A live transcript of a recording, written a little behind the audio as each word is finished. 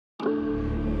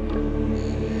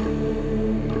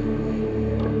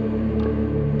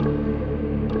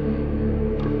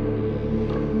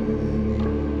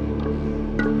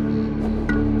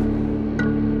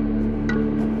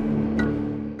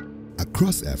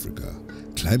Across Africa,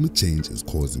 climate change is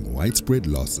causing widespread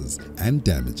losses and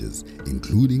damages,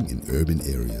 including in urban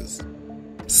areas.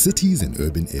 Cities and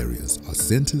urban areas are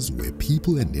centers where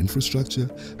people and infrastructure,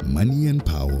 money and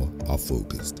power are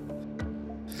focused.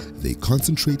 They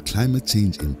concentrate climate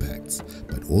change impacts,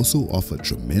 but also offer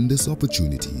tremendous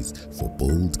opportunities for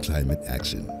bold climate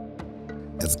action.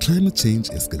 As climate change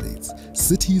escalates,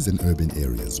 cities and urban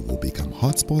areas will become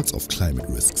hotspots of climate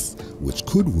risks, which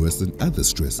could worsen other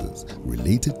stresses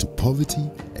related to poverty,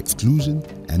 exclusion,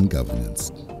 and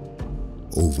governance.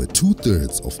 Over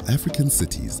 2/3 of African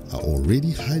cities are already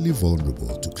highly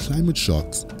vulnerable to climate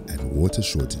shocks and water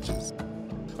shortages.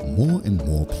 More and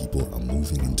more people are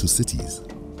moving into cities.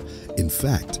 In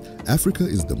fact, Africa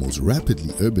is the most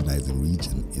rapidly urbanizing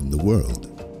region in the world.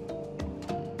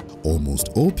 Almost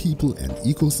all people and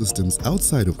ecosystems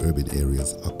outside of urban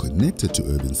areas are connected to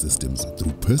urban systems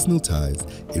through personal ties,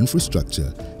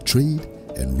 infrastructure, trade,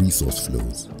 and resource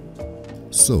flows.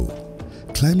 So,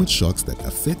 climate shocks that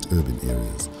affect urban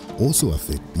areas also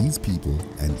affect these people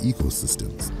and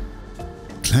ecosystems.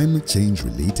 Climate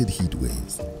change-related heat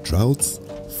waves, droughts,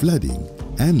 flooding,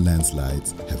 and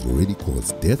landslides have already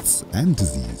caused deaths and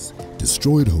disease,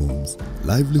 destroyed homes,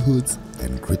 livelihoods,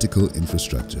 and critical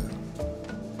infrastructure.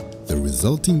 The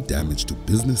resulting damage to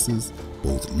businesses,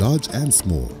 both large and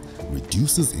small,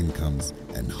 reduces incomes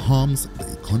and harms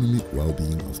the economic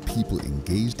well-being of people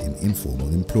engaged in informal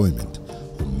employment,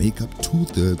 who make up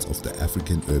 2/3 of the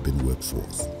African urban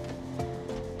workforce.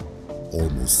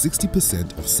 Almost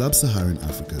 60% of sub-Saharan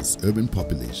Africa's urban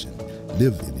population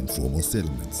live in informal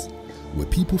settlements, where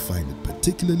people find it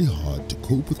particularly hard to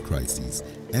cope with crises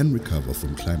and recover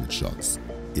from climate shocks.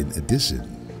 In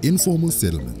addition, informal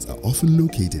settlements are often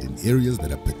located in areas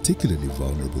that are particularly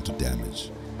vulnerable to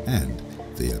damage, and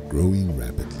they are growing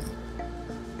rapidly.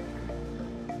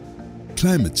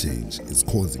 Climate change is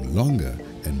causing longer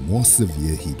and more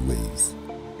severe heat waves.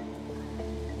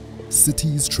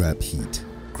 Cities trap heat,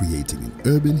 creating an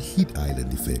urban heat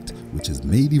island effect, which is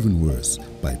made even worse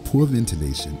by poor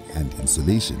ventilation and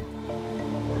insulation.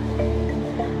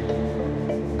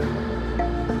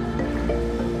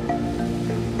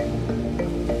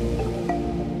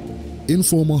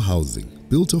 Informal housing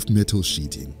built of metal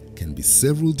sheeting can be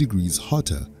several degrees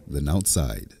hotter than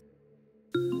outside.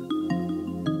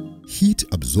 Heat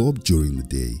absorbed during the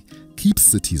day keeps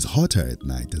cities hotter at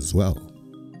night as well,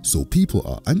 so people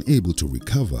are unable to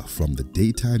recover from the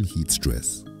daytime heat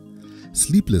stress.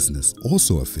 Sleeplessness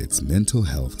also affects mental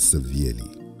health severely.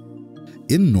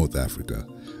 In North Africa,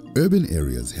 urban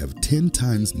areas have 10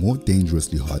 times more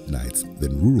dangerously hot nights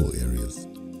than rural areas.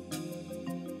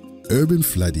 Urban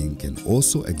flooding can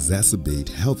also exacerbate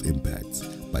health impacts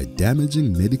by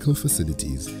damaging medical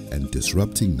facilities and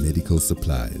disrupting medical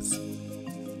supplies.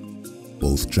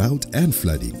 Both drought and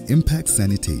flooding impact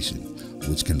sanitation,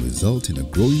 which can result in a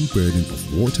growing burden of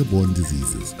waterborne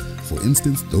diseases, for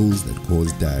instance those that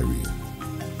cause diarrhea.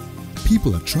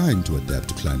 People are trying to adapt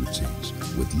to climate change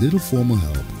with little formal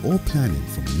help or planning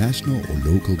from national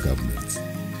or local governments.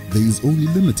 There is only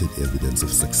limited evidence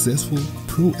of successful,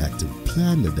 proactive,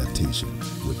 planned adaptation,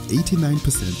 with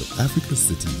 89% of Africa's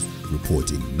cities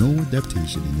reporting no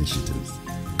adaptation initiatives.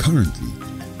 Currently,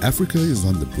 Africa is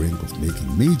on the brink of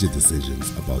making major decisions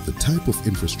about the type of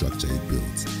infrastructure it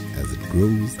builds as it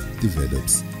grows,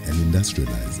 develops, and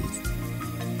industrializes.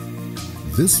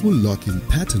 This will lock in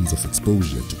patterns of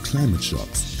exposure to climate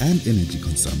shocks and energy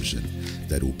consumption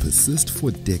that will persist for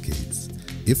decades,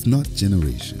 if not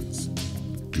generations.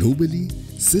 Globally,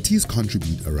 cities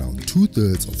contribute around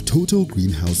 2/3 of total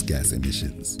greenhouse gas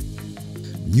emissions.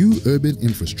 New urban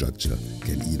infrastructure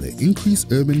can either increase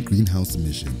urban greenhouse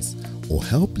emissions or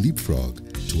help leapfrog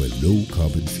to a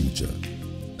low-carbon future.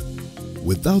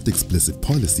 Without explicit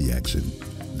policy action,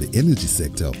 the energy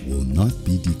sector will not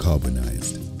be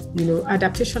decarbonized.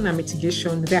 Adaptation and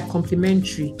mitigation, they are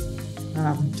complementary,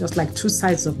 just like two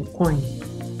sides of a coin.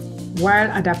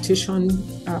 While adaptation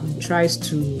tries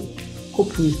to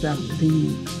cope with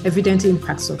the evident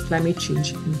impacts of climate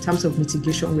change, in terms of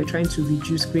mitigation, we're trying to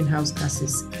reduce greenhouse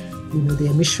gases, the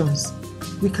emissions.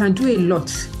 We can do a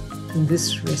lot in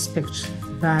this respect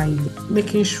by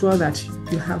making sure that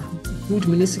you have good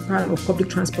municipal or public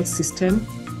transport system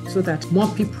so that more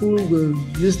people will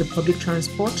use the public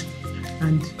transport,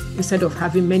 and instead of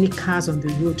having many cars on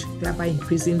the road, thereby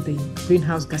increasing the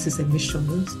greenhouse gases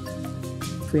emissions.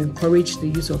 If we encourage the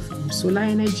use of solar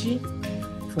energy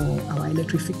for our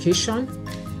electrification,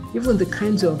 even the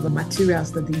kinds of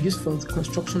materials that they use for the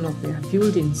construction of their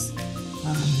buildings,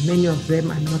 many of them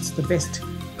are not the best.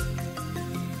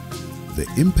 The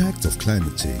impacts of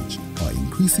climate change are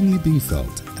increasingly being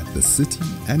felt at the city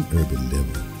and urban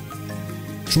level.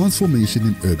 Transformation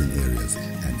in urban areas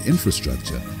and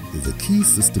infrastructure is a key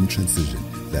system transition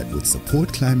that would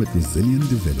support climate-resilient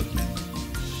development.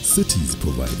 Cities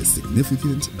provide a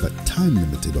significant but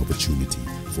time-limited opportunity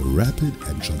for rapid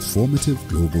and transformative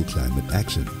global climate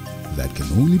action that can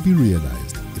only be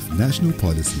realized if national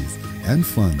policies and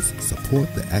funds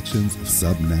support the actions of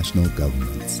subnational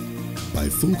governments. By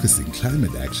focusing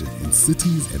climate action in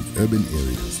cities and urban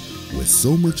areas where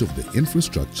so much of the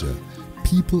infrastructure,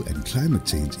 people and climate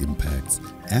change impacts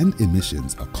and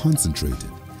emissions are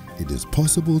concentrated, it is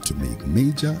possible to make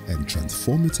major and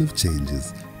transformative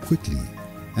changes quickly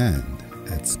and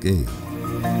at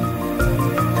scale.